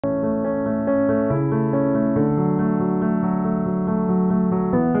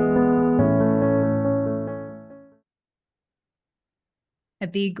A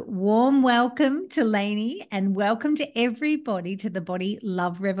big warm welcome to Laine and welcome to everybody to the Body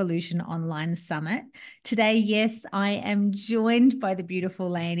Love Revolution Online Summit. Today, yes, I am joined by the beautiful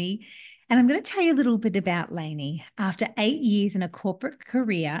Laine, and I'm going to tell you a little bit about Laine. After 8 years in a corporate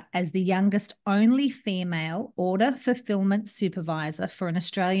career as the youngest only female order fulfillment supervisor for an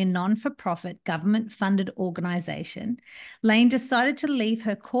Australian non-for-profit government-funded organisation, Laine decided to leave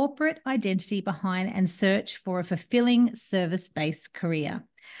her corporate identity behind and search for a fulfilling service-based career.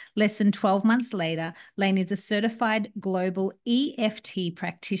 Less than 12 months later, Laine is a certified global EFT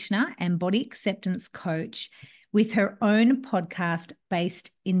practitioner and body acceptance coach with her own podcast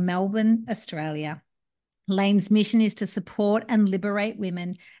based in Melbourne, Australia. Laine's mission is to support and liberate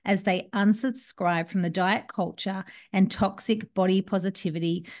women as they unsubscribe from the diet culture and toxic body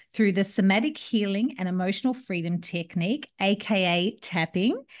positivity through the somatic healing and emotional freedom technique, aka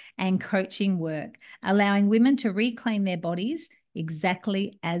tapping, and coaching work, allowing women to reclaim their bodies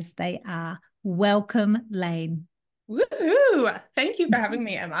exactly as they are. Welcome, Laine. Woohoo! Thank you for having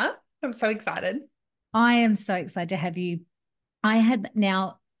me, Emma. I'm so excited. I am so excited to have you.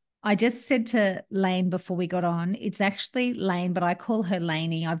 I just said to Laine before we got on, it's actually Laine, but I call her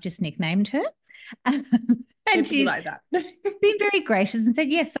Lainey. I've just nicknamed her. And she's like that. been very gracious and said,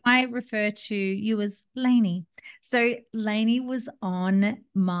 yes, I refer to you as Lainey. So Lainey was on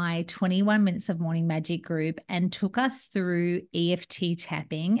my 21 Minutes of Morning Magic group and took us through EFT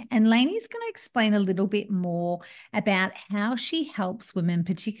tapping. And Lainey's going to explain a little bit more about how she helps women,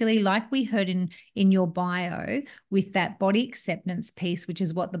 particularly like we heard in your bio, with that body acceptance piece, which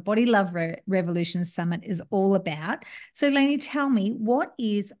is what the Body Love Revolution Summit is all about. So Lainey, tell me, what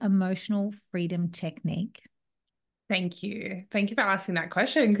is emotional freedom technique? Thank you. Thank you for asking that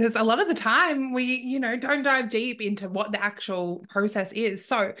question, because a lot of the time we, don't dive deep into what the actual process is.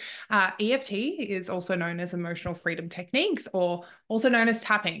 So EFT is also known as emotional freedom techniques, or also known as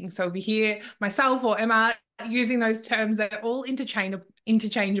tapping. So if you hear myself or Emma using those terms, they're all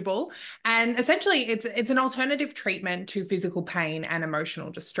interchangeable. And essentially it's an alternative treatment to physical pain and emotional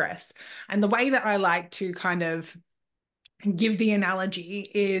distress. And the way that I like to kind of give the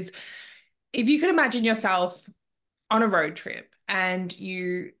analogy is, if you could imagine yourself on a road trip and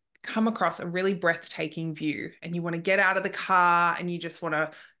you come across a really breathtaking view and you want to get out of the car and you just want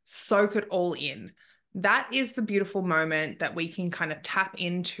to soak it all in. That is the beautiful moment that we can kind of tap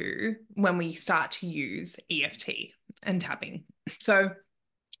into when we start to use EFT and tapping. So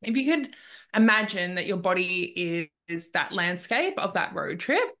if you could imagine that your body is that landscape of that road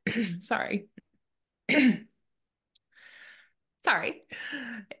trip, sorry. Sorry.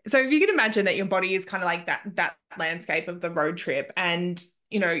 So if you can imagine that your body is kind of like that landscape of the road trip, and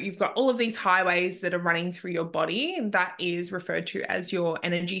you've got all of these highways that are running through your body, that is referred to as your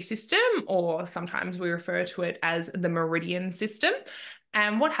energy system, or sometimes we refer to it as the meridian system.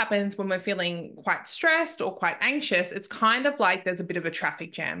 And what happens when we're feeling quite stressed or quite anxious, it's kind of like there's a bit of a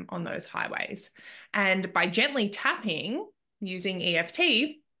traffic jam on those highways. And by gently tapping using EFT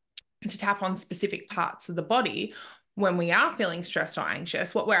to tap on specific parts of the body, when we are feeling stressed or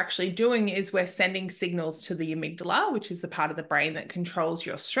anxious, what we're actually doing is we're sending signals to the amygdala, which is the part of the brain that controls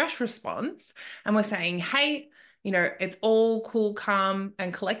your stress response. And we're saying, hey, it's all cool, calm,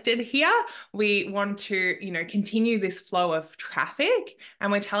 and collected here. We want to, continue this flow of traffic.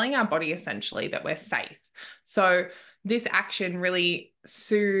 And we're telling our body essentially that we're safe. So this action really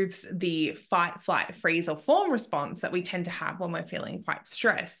soothes the fight, flight, freeze, or fawn response that we tend to have when we're feeling quite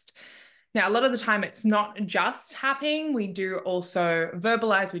stressed. Now, a lot of the time it's not just tapping. We do also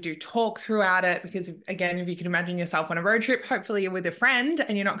verbalize, we do talk throughout it, because again, if you can imagine yourself on a road trip, hopefully you're with a friend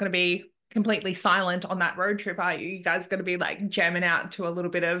and you're not going to be completely silent on that road trip, are you? You guys are going to be like jamming out to a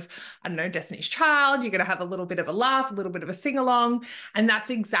little bit of, I don't know, Destiny's Child. You're going to have a little bit of a laugh, a little bit of a sing along. And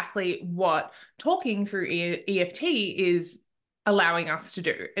that's exactly what talking through EFT is allowing us to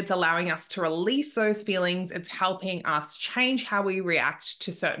do. It's allowing us to release those feelings. It's helping us change how we react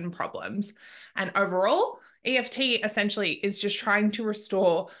to certain problems. And overall, EFT essentially is just trying to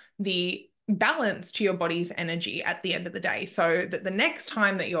restore the balance to your body's energy at the end of the day, so that the next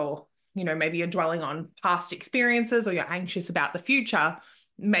time that you're, maybe you're dwelling on past experiences or you're anxious about the future,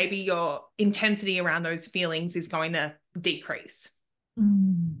 maybe your intensity around those feelings is going to decrease.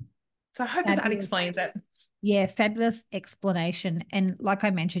 So I hope that explains it. Yeah, fabulous explanation. And like I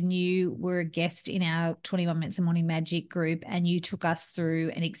mentioned, you were a guest in our 21 Minutes of Morning Magic group, and you took us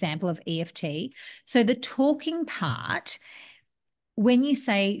through an example of EFT. So the talking part, when you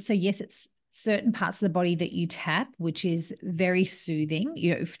say, so yes, it's certain parts of the body that you tap, which is very soothing.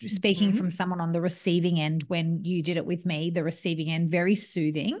 Speaking Mhm. from someone on the receiving end, when you did it with me, the receiving end, very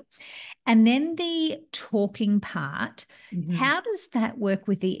soothing. And then the talking part, Mhm. how does that work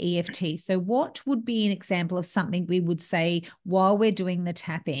with the EFT? So, what would be an example of something we would say while we're doing the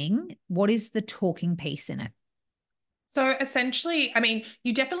tapping? What is the talking piece in it? So essentially, I mean,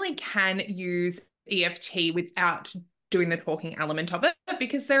 you definitely can use EFT without doing the talking element of it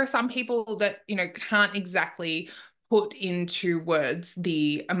because there are some people that, can't exactly put into words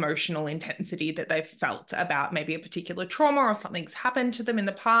the emotional intensity that they've felt about maybe a particular trauma or something's happened to them in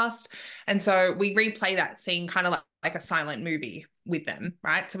the past. And so we replay that scene kind of like a silent movie with them,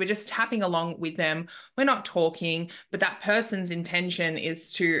 right? So we're just tapping along with them. We're not talking, but that person's intention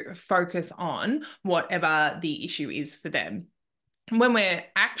is to focus on whatever the issue is for them. When we're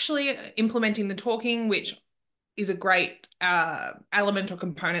actually implementing the talking, which is a great element or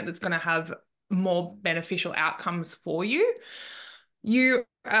component that's going to have more beneficial outcomes for you, you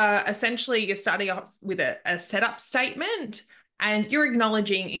essentially you're starting off with a setup statement and you're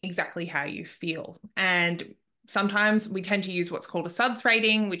acknowledging exactly how you feel. And sometimes we tend to use what's called a SUDS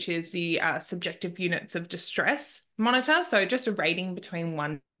rating, which is the subjective units of distress monitor. So just a rating between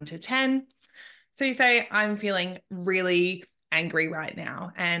 1 to 10. So you say, I'm feeling really angry right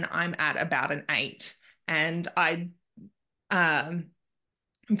now, and I'm at about an 8. And um,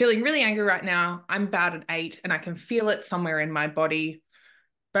 I'm feeling really angry right now. I'm about an 8, and I can feel it somewhere in my body,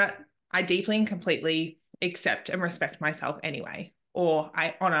 but I deeply and completely accept and respect myself anyway, or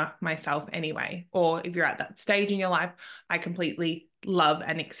I honor myself anyway. Or if you're at that stage in your life, I completely love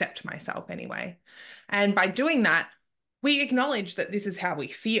and accept myself anyway. And by doing that, we acknowledge that this is how we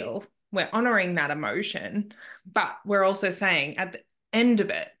feel. We're honoring that emotion, but we're also saying at the end of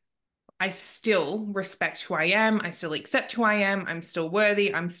it, I still respect who I am. I still accept who I am. I'm still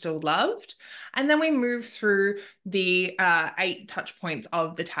worthy. I'm still loved. And then we move through the 8 touch points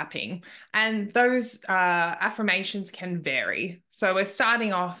of the tapping. And those affirmations can vary. So we're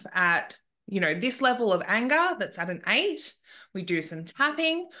starting off at, this level of anger that's at an 8. We do some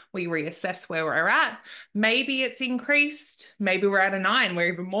tapping. We reassess where we're at. Maybe it's increased. Maybe we're at a 9.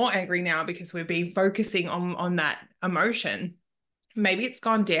 We're even more angry now because we've been focusing on that emotion. Maybe it's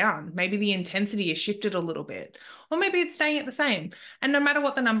gone down. Maybe the intensity has shifted a little bit, or maybe it's staying at the same. And no matter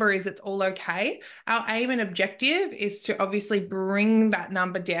what the number is, it's all okay. Our aim and objective is to obviously bring that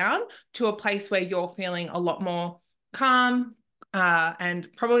number down to a place where you're feeling a lot more calm, and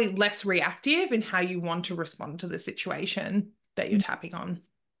probably less reactive in how you want to respond to the situation that you're tapping on.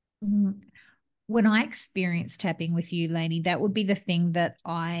 Mm. When I experience tapping with you, Lainey, that would be the thing that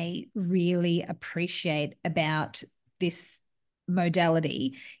I really appreciate about this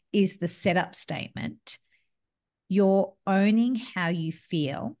modality is the setup statement. You're owning how you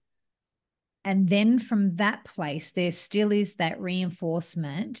feel. And then from that place, there still is that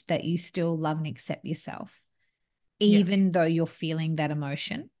reinforcement that you still love and accept yourself, Yeah. even though you're feeling that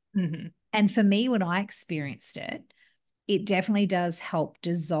emotion. Mm-hmm. And for me, when I experienced it, it definitely does help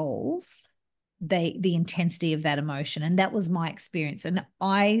dissolve the intensity of that emotion. And that was my experience. And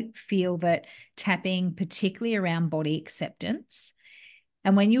I feel that tapping, particularly around body acceptance,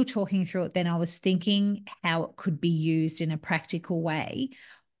 and when you were talking through it, then I was thinking how it could be used in a practical way.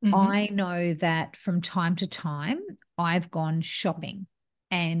 Mm-hmm. I know that from time to time, I've gone shopping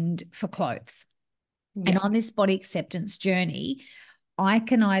and for clothes. And Yeah. on this body acceptance journey, I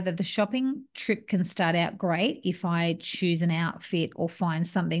can either, the shopping trip can start out great if I choose an outfit or find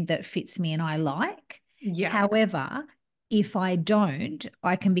something that fits me and I like. Yeah. However, if I don't,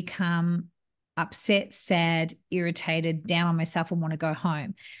 I can become upset, sad, irritated, down on myself, and want to go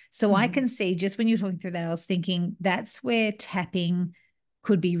home. So I Mm-hmm. can see, just when you're talking through that, I was thinking that's where tapping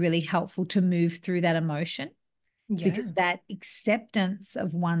could be really helpful to move through that emotion, Yeah. because that acceptance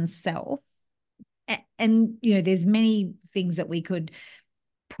of oneself, and there's many things that we could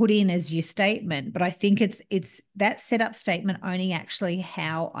put in as your statement, but I think it's that setup statement owning actually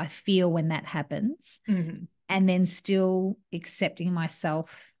how I feel when that happens, Mm-hmm. and then still accepting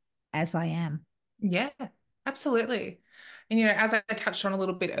myself as I am. Yeah, absolutely. And, as I touched on a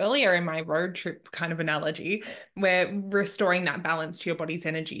little bit earlier in my road trip kind of analogy, we're restoring that balance to your body's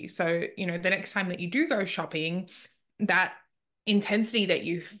energy. So, the next time that you do go shopping, that intensity that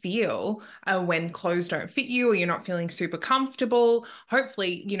you feel when clothes don't fit you or you're not feeling super comfortable,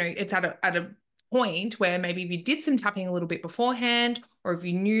 hopefully, it's at a point where maybe if you did some tapping a little bit beforehand, or if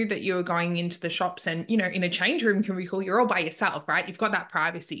you knew that you were going into the shops and, in a change room can be cool, you're all by yourself, right? You've got that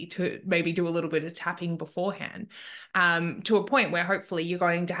privacy to maybe do a little bit of tapping beforehand, to a point where hopefully you're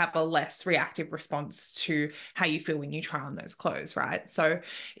going to have a less reactive response to how you feel when you try on those clothes, right? So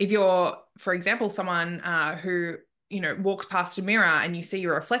if you're, for example, someone who walks past a mirror and you see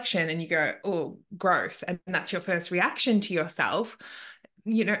your reflection and you go, oh, gross. And that's your first reaction to yourself.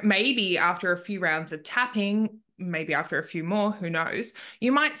 Maybe after a few rounds of tapping, maybe after a few more, who knows,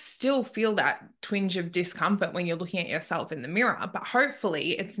 you might still feel that twinge of discomfort when you're looking at yourself in the mirror. But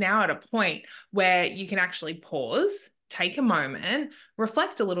hopefully it's now at a point where you can actually pause, take a moment,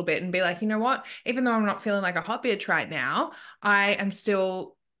 reflect a little bit and be like, you know what, even though I'm not feeling like a hot bitch right now, I am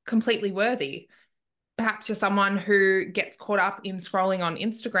still completely worthy. Perhaps you're someone who gets caught up in scrolling on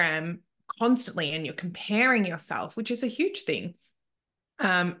Instagram constantly and you're comparing yourself, which is a huge thing.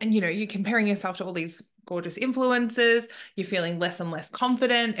 And you're comparing yourself to all these gorgeous influencers. You're feeling less and less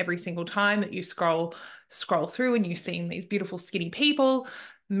confident every single time that you scroll through and you're seeing these beautiful skinny people.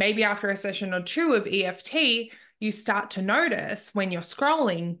 Maybe after a session or two of EFT, you start to notice when you're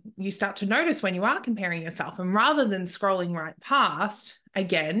scrolling, you start to notice when you are comparing yourself. And rather than scrolling right past,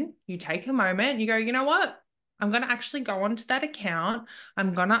 again, you take a moment, you go, you know what? I'm going to actually go onto that account.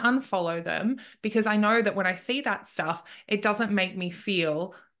 I'm going to unfollow them because I know that when I see that stuff, it doesn't make me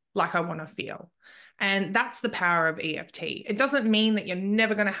feel like I want to feel. And that's the power of EFT. It doesn't mean that you're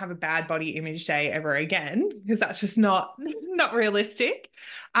never going to have a bad body image day ever again, because that's just not realistic.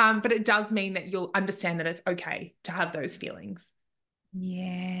 But it does mean that you'll understand that it's okay to have those feelings.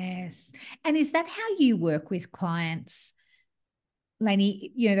 Yes. And is that how you work with clients?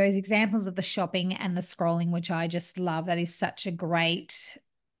 Lainey, those examples of the shopping and the scrolling, which I just love, that is such a great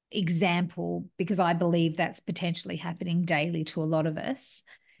example because I believe that's potentially happening daily to a lot of us.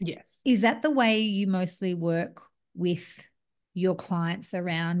 Yes. Is that the way you mostly work with your clients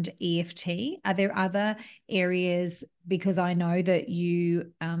around EFT? Are there other areas? Because I know that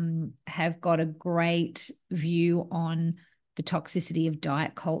you have got a great view on the toxicity of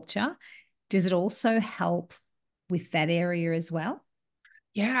diet culture. Does it also help with that area as well?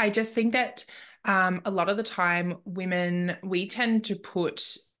 Yeah, I just think that a lot of the time, women, we tend to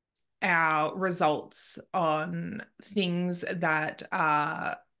put our results on things that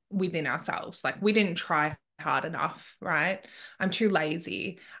are within ourselves. Like we didn't try hard enough, right? I'm too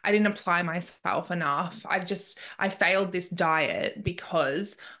lazy. I didn't apply myself enough. I failed this diet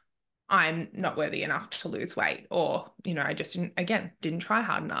because I'm not worthy enough to lose weight, or, I just didn't try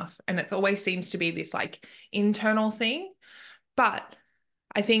hard enough. And it always seems to be this like internal thing. But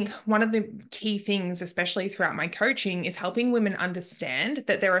I think one of the key things, especially throughout my coaching, is helping women understand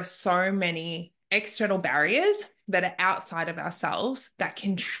that there are so many external barriers that are outside of ourselves that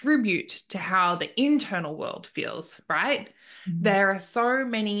contribute to how the internal world feels, right? Mm-hmm. There are so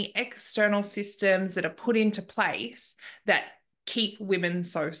many external systems that are put into place that keep women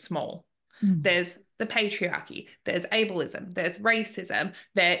so small. Mm-hmm. There's the patriarchy, there's ableism, there's racism,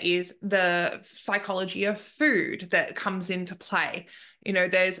 there is the psychology of food that comes into play.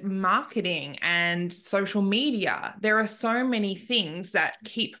 There's marketing and social media. There are so many things that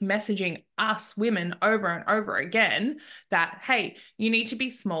keep messaging us women over and over again that, hey, you need to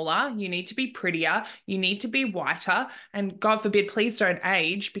be smaller, you need to be prettier, you need to be whiter, and God forbid, please don't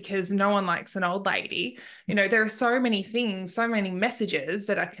age because no one likes an old lady. There are so many things, so many messages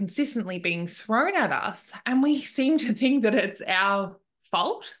that are consistently being thrown at us, and we seem to think that it's our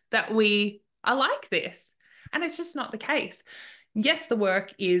fault that we are like this. And it's just not the case. Yes, the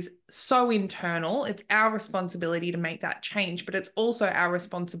work is so internal. It's our responsibility to make that change, but it's also our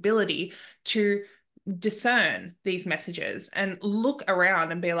responsibility to discern these messages and look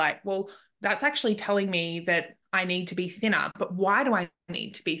around and be like, well, that's actually telling me that I need to be thinner. But why do I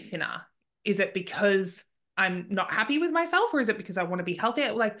need to be thinner? Is it because I'm not happy with myself, or is it because I want to be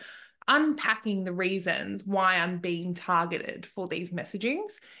healthier? Like, unpacking the reasons why I'm being targeted for these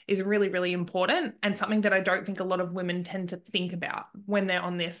messagings is really, really important, and something that I don't think a lot of women tend to think about when they're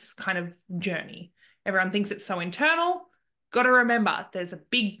on this kind of journey. Everyone thinks it's so internal. Got to remember, there's a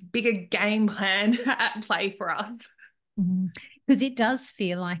bigger game plan at play for us. Because it does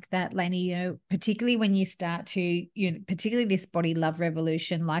feel like that, Lainey, particularly when you start to, particularly this body love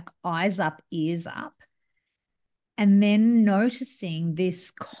revolution, like eyes up, ears up. And then noticing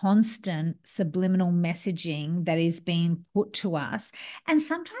this constant subliminal messaging that is being put to us, and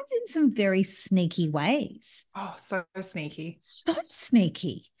sometimes in some very sneaky ways. Oh, so sneaky. So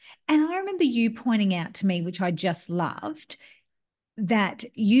sneaky. And I remember you pointing out to me, which I just loved, that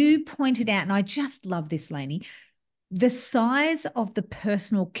you pointed out, and I just love this, Lainey, the size of the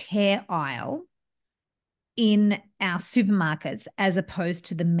personal care aisle in our supermarkets as opposed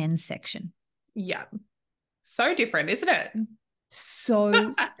to the men's section. Yeah. So different, isn't it?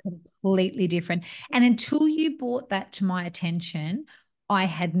 So completely different. And until you brought that to my attention, I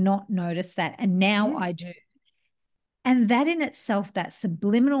had not noticed that. And now Mm, I do. And that in itself, that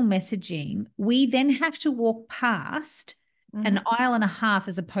subliminal messaging, we then have to walk past an mhm. aisle and a half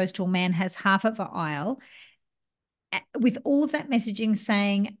as opposed to a man has half of an aisle with all of that messaging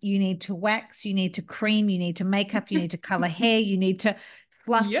saying you need to wax, you need to cream, you need to make up, you need to color hair, you need to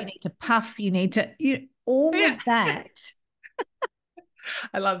fluff, you Yep. need to puff, you need to, all Yeah. of that.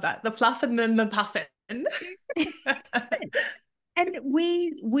 I love that. The fluff and then the puffin. And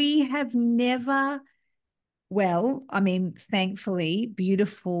we have never, well, I mean, thankfully,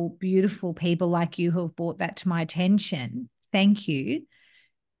 beautiful, beautiful people like you who have brought that to my attention. Thank you.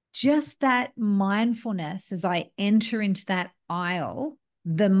 Just that mindfulness as I enter into that aisle,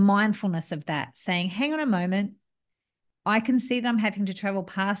 the mindfulness of that, saying, hang on a moment, I can see that I'm having to travel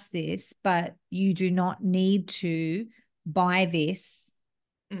past this, but you do not need to buy this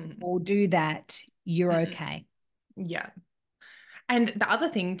Mm, or do that. You're mm-mm. okay. Yeah. And the other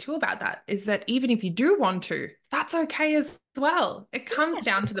thing too about that is that even if you do want to, that's okay as well. It comes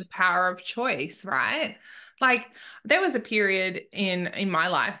Yeah. down to the power of choice, right? Like there was a period in my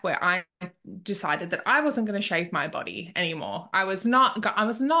life where I decided that I wasn't going to shave my body anymore. I was not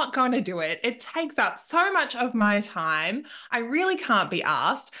going to do it. It takes up so much of my time. I really can't be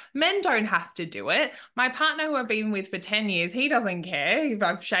asked. Men don't have to do it. My partner who I've been with for 10 years, he doesn't care if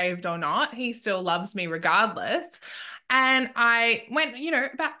I've shaved or not. He still loves me regardless. And I went,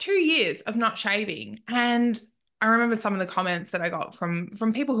 about 2 years of not shaving. And I remember some of the comments that I got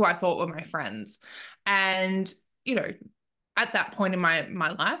from people who I thought were my friends. And, you know, at that point in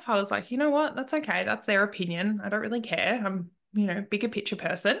my life, I was like, you know what? That's okay. That's their opinion. I don't really care. I'm, bigger picture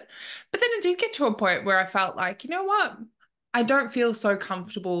person. But then it did get to a point where I felt like, you know what? I don't feel so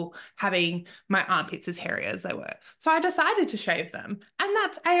comfortable having my armpits as hairy as they were. So I decided to shave them. And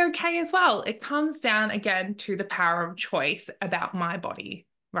that's a-okay as well. It comes down again to the power of choice about my body,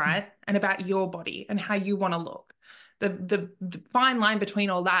 right? And about your body and how you want to look. The fine line between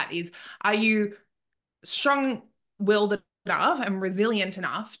all that is, are you strong-willed enough and resilient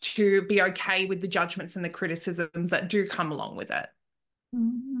enough to be okay with the judgments and the criticisms that do come along with it?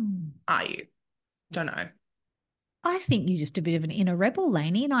 Mm. Are you? Don't know. I think you're just a bit of an inner rebel,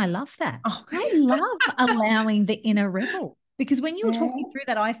 Lainey, and I love that. Oh, I love allowing the inner rebel because when you were talking yeah. through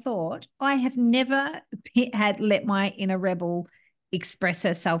that, I thought I have never had let my inner rebel express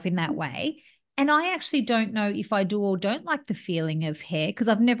herself in that way. And I actually don't know if I do or don't like the feeling of hair because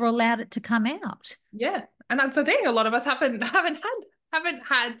I've never allowed it to come out. Yeah. And that's the thing. A lot of us haven't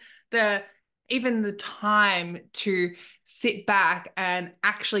had the even the time to sit back and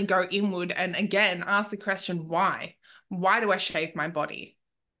actually go inward and again ask the question, why? Why do I shave my body?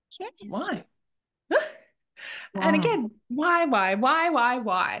 Yes. Why? And Why? again,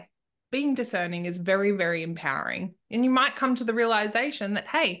 why? Being discerning is very, very empowering. And you might come to the realization that,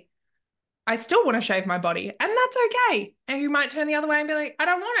 hey, I still want to shave my body, and that's okay. And you might turn the other way and be like, I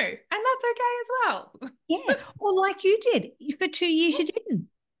don't want to, and that's okay as well. Yeah. Or like you did. For 2 years you didn't.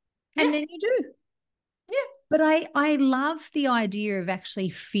 And Yeah, then you do. yeah. But I love the idea of actually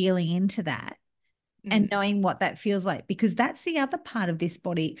feeling into that and Mm, knowing what that feels like, because that's the other part of this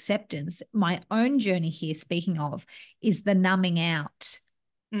body acceptance. My own journey here, speaking of, is the numbing out,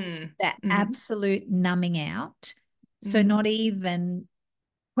 mm, that mm, absolute numbing out. So, mm. not even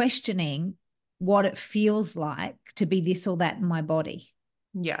questioning what it feels like to be this or that in my body.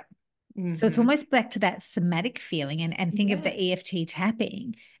 Yeah. So, it's Hmm. almost back to that somatic feeling and think of Yeah. the EFT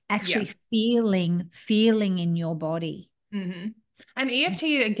tapping, actually Yes. feeling in your body. Hmm. And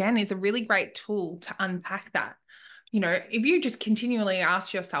EFT again is a really great tool to unpack that. If you just continually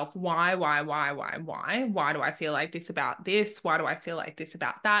ask yourself, why do I feel like this about this? Why do I feel like this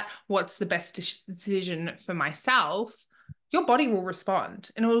about that? What's the best decision for myself? Your body will respond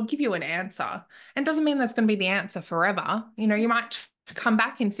and it will give you an answer. And it doesn't mean that's going to be the answer forever. You might come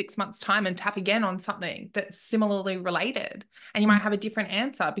back in 6 months' time and tap again on something that's similarly related. And you might have a different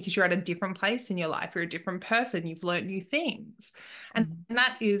answer because you're at a different place in your life. You're a different person. You've learned new things. And Mhm.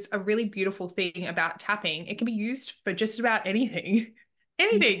 that is a really beautiful thing about tapping. It can be used for just about anything, Yeah.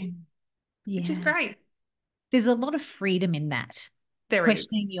 anything, which is Yeah. great. There's a lot of freedom in that, There is.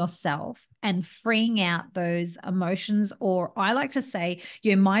 questioning yourself and freeing out those emotions. Or I like to say,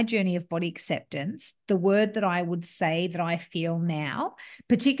 my journey of body acceptance, the word that I would say that I feel now,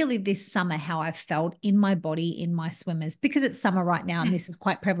 particularly this summer, how I've felt in my body, in my swimmers, because it's summer right now, and this is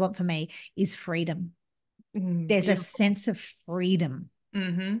quite prevalent for me, is freedom. There's a Beautiful. sense of freedom.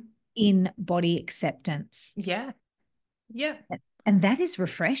 Mm-hmm. in body acceptance. Yeah. Yeah. And that is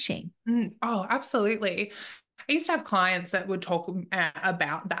refreshing. Oh, absolutely. I used to have clients that would talk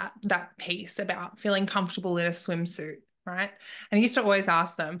about that piece about feeling comfortable in a swimsuit, right? And I used to always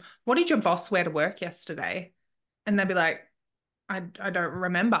ask them, "What did your boss wear to work yesterday?" And they'd be like, I don't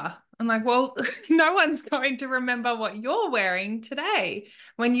remember." I'm like, well, no one's going to remember what you're wearing today.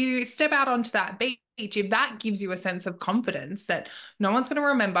 When you step out onto that beach, if that gives you a sense of confidence that no one's going to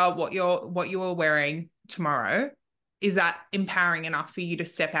remember what you were wearing tomorrow, is that empowering enough for you to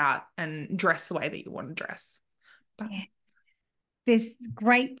step out and dress the way that you want to dress? But Yeah, this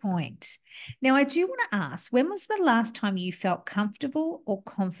great point. Now, I do want to ask, when was the last time you felt comfortable or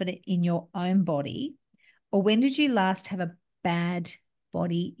confident in your own body? Or when did you last have a bad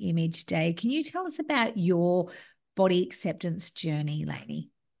body image day? Can you tell us about your body acceptance journey, Lainey?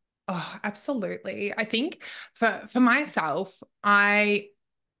 oh, absolutely. I think for myself, I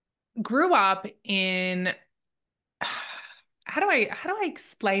grew up in how do I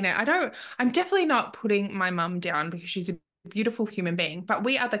explain it? I'm definitely not putting my mum down because she's a beautiful human being, but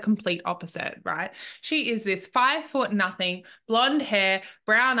we are the complete opposite, right? She is this 5 foot nothing, blonde hair,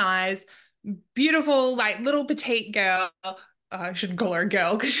 brown eyes, beautiful, like little petite girl. I shouldn't call her a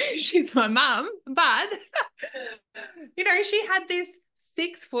girl because she's my mum, but she had this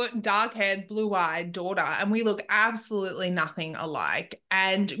 6 foot, dark haired, blue eyed daughter, and we look absolutely nothing alike.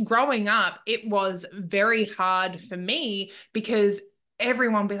 And growing up, it was very hard for me because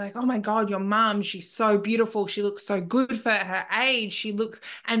everyone be like, "Oh my God, your mum, she's so beautiful. She looks so good for her age.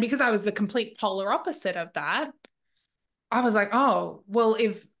 And because I was the complete polar opposite of that, I was like, oh, well,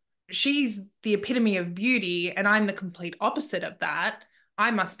 if she's the epitome of beauty and I'm the complete opposite of that,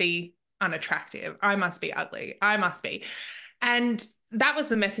 I must be unattractive. I must be ugly. I must be. And that was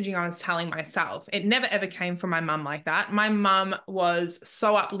the messaging I was telling myself. It never ever came from my mum like that. My mum was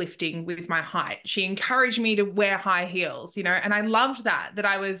so uplifting with my height. She encouraged me to wear high heels, and I loved that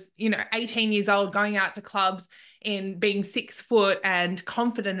I was, 18 years old going out to clubs in being 6 foot and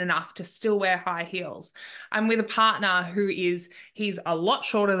confident enough to still wear high heels. I'm with a partner he's a lot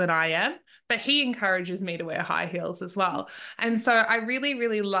shorter than I am, but he encourages me to wear high heels as well. And so I really,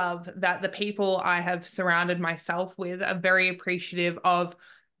 really love that the people I have surrounded myself with are very appreciative of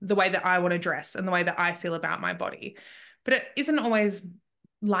the way that I want to dress and the way that I feel about my body. But it isn't always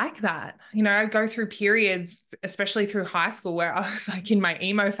like that. I go through periods, especially through high school, where I was like in my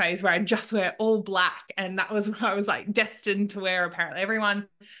emo phase where I just wear all black. And that was what I was like destined to wear, apparently. Everyone,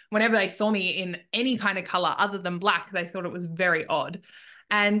 whenever they saw me in any kind of color other than black, they thought it was very odd.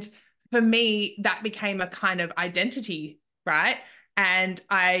 And for me, that became a kind of identity, right? And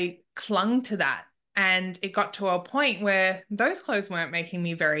I clung to that. And it got to a point where those clothes weren't making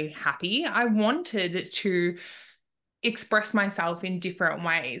me very happy. I wanted to express myself in different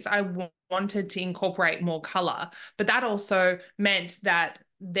ways. I wanted to incorporate more color, but that also meant that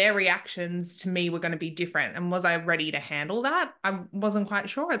their reactions to me were going to be different. And was I ready to handle that? I wasn't quite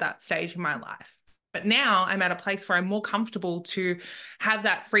sure at that stage in my life. But now I'm at a place where I'm more comfortable to have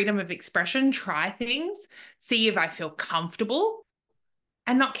that freedom of expression, try things, see if I feel comfortable,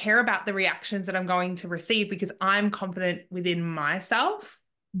 and not care about the reactions that I'm going to receive because I'm confident within myself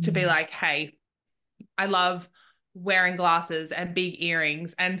to be Mm. like, hey, I love wearing glasses and big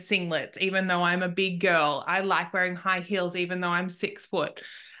earrings and singlets, even though I'm a big girl. I like wearing high heels, even though I'm 6 foot.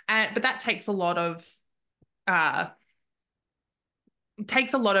 But that uh, takes a lot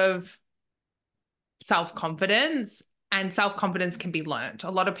of self-confidence, and self-confidence can be learned.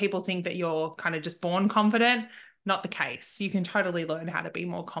 A lot of people think that you're kind of just born confident. Not the case. You can totally learn how to be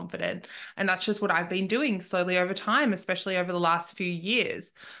more confident. And that's just what I've been doing slowly over time, especially over the last few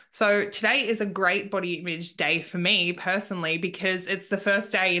years. So today is a great body image day for me personally, because it's the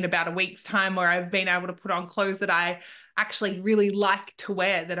first day in about a week's time where I've been able to put on clothes that I actually really like to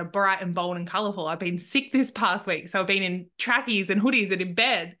wear, that are bright and bold and colorful. I've been sick this past week, so I've been in trackies and hoodies and in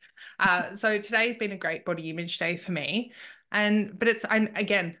bed. So today's been a great body image day for me. But I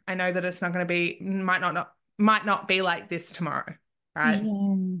know that it's not going to be, might not be like this tomorrow, right?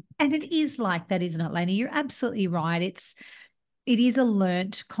 Yeah. And it is like that, isn't it, Lainey? You're absolutely right. It is a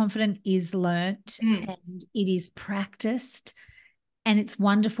learnt, confident is learnt, Mm, and it is practiced. And it's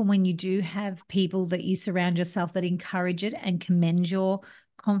wonderful when you do have people that you surround yourself that encourage it and commend your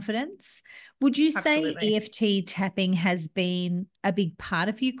confidence. Would you say absolutely. EFT tapping has been a big part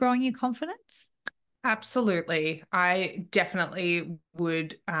of you growing your confidence? Absolutely. I definitely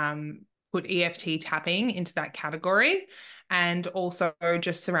would put EFT tapping into that category, and also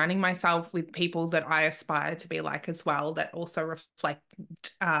just surrounding myself with people that I aspire to be like as well, that also reflect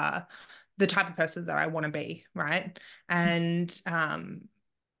the type of person that I want to be, right? And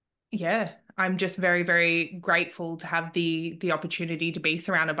Yeah, I'm just very, very grateful to have the opportunity to be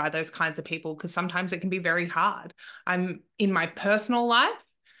surrounded by those kinds of people because sometimes it can be very hard. I'm in my personal life,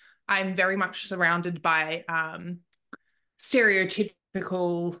 I'm very much surrounded by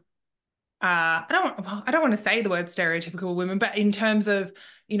stereotypical I don't want to say the word stereotypical women, but in terms of,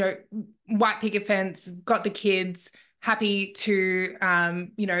 you know, white picket fence, got the kids, happy to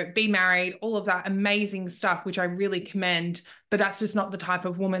be married, all of that amazing stuff, which I really commend, but that's just not the type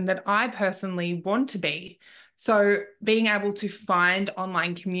of woman that I personally want to be. So being able to find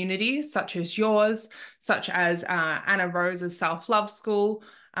online communities such as yours, such as Anna Rose's Self-Love School,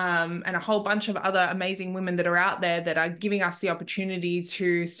 and a whole bunch of other amazing women that are out there that are giving us the opportunity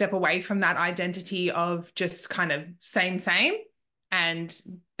to step away from that identity of just kind of same, and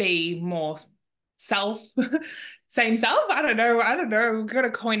be more self, same self. I don't know. I don't know. We've got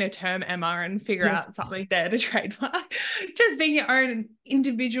to coin a term, Emma, and figure Yes. out something there to trademark. Just being your own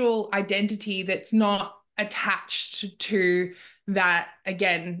individual identity that's not attached to that,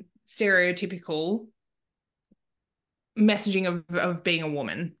 again, stereotypical messaging of being a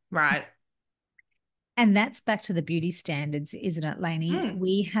woman, right? And that's back to the beauty standards, isn't it, Lainey? Mm,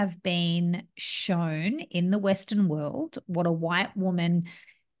 We have been shown in the Western world what a white woman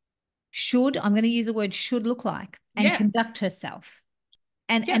should, I'm going to use the word should look like and yeah, conduct herself.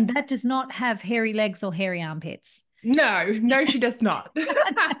 And yeah. and that does not have hairy legs or hairy armpits. No, no, she does not.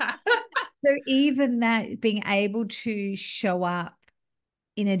 So even that being able to show up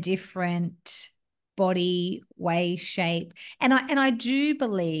in a different body way shape, and I do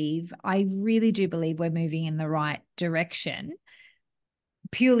believe, I really do believe we're moving in the right direction,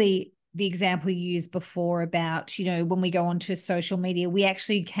 purely the example you used before about, when we go onto social media, we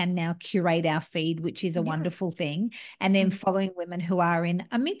actually can now curate our feed, which is a Yeah. wonderful thing, and then Mm, following women who are in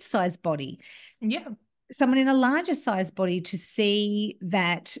a mid-sized body, yeah. someone in a larger size body, to see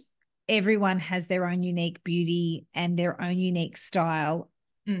that everyone has their own unique beauty and their own unique style,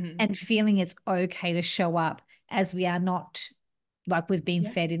 Hmm. and feeling it's okay to show up as we are, not like we've been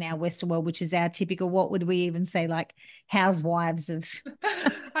Yeah. fed in our Western world, which is our typical, what would we even say, like housewives of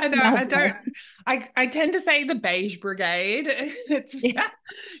I know. I don't. Melbourne. I tend to say the beige brigade. It's Yeah.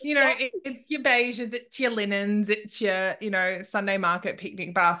 Yeah. it's your beiges, it's your linens, it's your Sunday market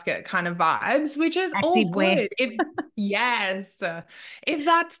picnic basket kind of vibes, which is all Active wear. good. If yes, if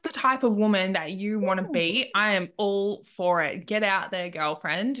that's the type of woman that you want to Yeah. be, I am all for it. Get out there,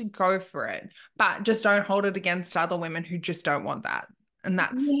 girlfriend, go for it. But just don't hold it against other women who just don't want that. And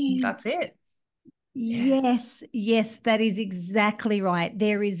that's Yes. it. Yeah. Yes. Yes. That is exactly right.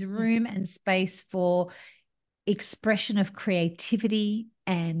 There is room and space for expression of creativity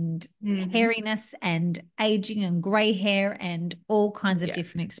and Hmm. hairiness and aging and gray hair and all kinds of Yes.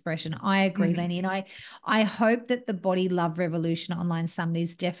 different expression. I agree, Mhm. Lenny. And I hope that the Body Love Revolution Online Summit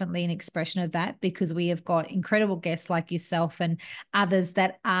is definitely an expression of that, because we have got incredible guests like yourself and others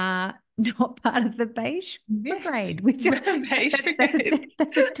that are not part of the beige Yeah. brigade, which Beige brigade.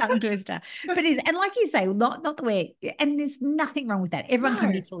 that's a tongue twister, but it is, and like you say, not the way, and there's nothing wrong with that. Everyone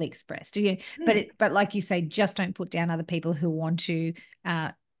can be No. fully expressed, you but Mm. but like you say, just don't put down other people who want to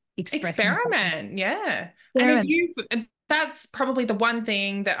uh, express themselves. Experiment, yeah. And if Experiment. you that's probably the one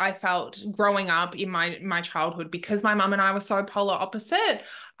thing that I felt growing up in my childhood, because my mum and I were so polar opposite.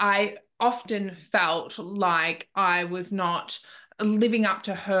 I often felt like I was not living up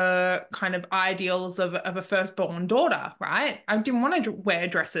to her kind of ideals of a firstborn daughter, right? I didn't want to wear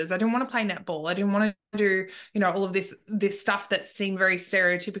dresses. I didn't want to play netball. I didn't want to do, all of this stuff that seemed very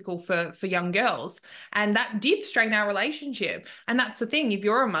stereotypical for young girls. And that did strain our relationship. And that's the thing. If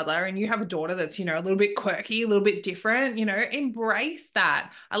you're a mother and you have a daughter that's, a little bit quirky, a little bit different, embrace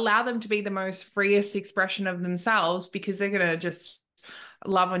that. Allow them to be the most freest expression of themselves, because they're going to just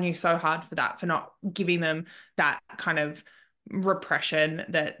love on you so hard for that, for not giving them that kind of repression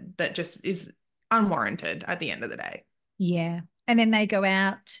that just is unwarranted at the end of the day. Yeah. And then they go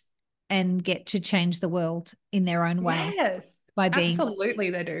out and get to change the world in their own way Yes, by being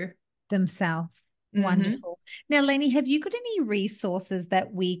absolutely they do. themselves. Hmm. Wonderful. Now, Lenny, have you got any resources that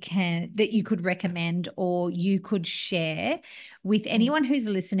you could recommend or you could share with anyone who's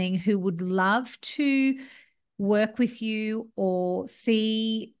listening who would love to work with you or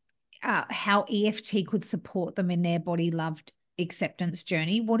see how EFT could support them in their body loved acceptance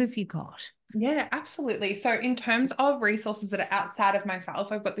journey? What have you got? Yeah, absolutely. So, in terms of resources that are outside of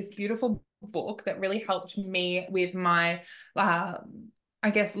myself, I've got this beautiful book that really helped me with my, uh, I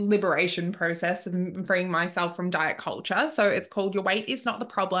guess, liberation process and freeing myself from diet culture. So, it's called Your Weight Is Not the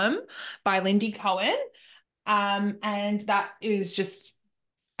Problem by Lindy Cohen. And that is just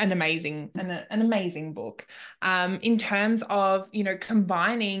an amazing book. In terms of,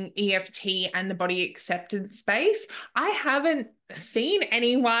 combining EFT and the body acceptance space, I haven't seen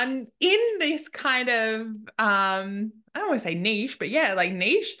anyone in this kind of I don't want to say niche, but yeah, like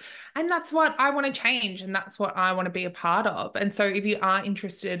niche. And that's what I want to change. And that's what I want to be a part of. And so if you are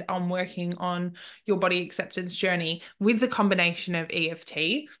interested on working on your body acceptance journey with the combination of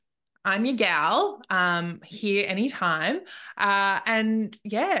EFT, I'm your gal, here anytime. And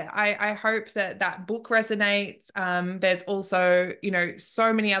yeah, I hope that that book resonates. There's also,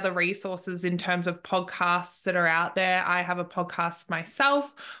 so many other resources in terms of podcasts that are out there. I have a podcast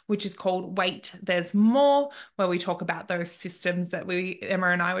myself, which is called Wait, There's More, where we talk about those systems that Emma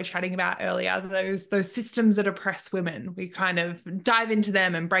and I were chatting about earlier, those systems that oppress women. We kind of dive into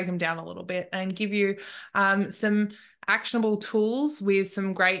them and break them down a little bit and give you some actionable tools with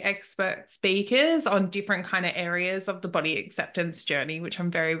some great expert speakers on different kind of areas of the body acceptance journey, which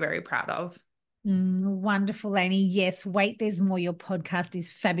I'm very, very proud of. Wonderful, Laine. Yes, Wait, There's More. Your podcast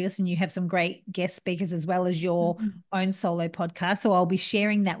is fabulous, and you have some great guest speakers as well as your own solo podcast. So I'll be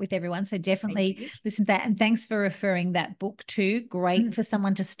sharing that with everyone. So definitely listen to that. And thanks for referring that book too. Great for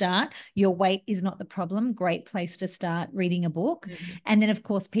someone to start. Your weight is not the problem. Great place to start reading a book. And then, of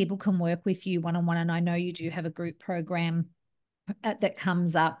course, people can work with you one-on-one. And I know you do have a group program that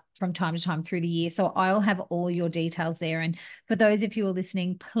comes up from time to time through the year. So I'll have all your details there. And for those of you who are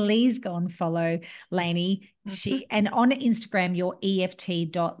listening, please go and follow Laine. And on Instagram, you're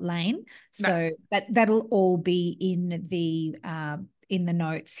eft.laine. So that'll all be in the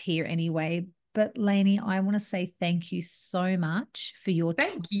notes here anyway. But Laine, I want to say thank you so much for your time.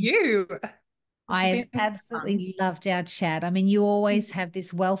 Thank you. I've absolutely loved our chat. I mean, you always have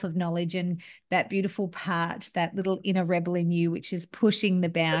this wealth of knowledge and that beautiful part, that little inner rebel in you, which is pushing the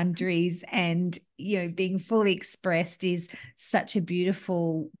boundaries and, being fully expressed is such a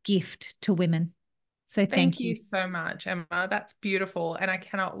beautiful gift to women. So thank you so much, Emma. That's beautiful. And I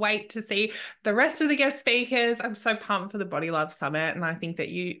cannot wait to see the rest of the guest speakers. I'm so pumped for the Body Love Summit. And I think that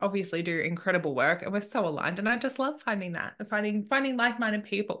you obviously do incredible work and we're so aligned. And I just love finding that, finding like-minded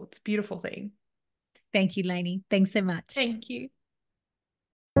people. It's a beautiful thing. Thank you, Laine. Thanks so much. Thank you.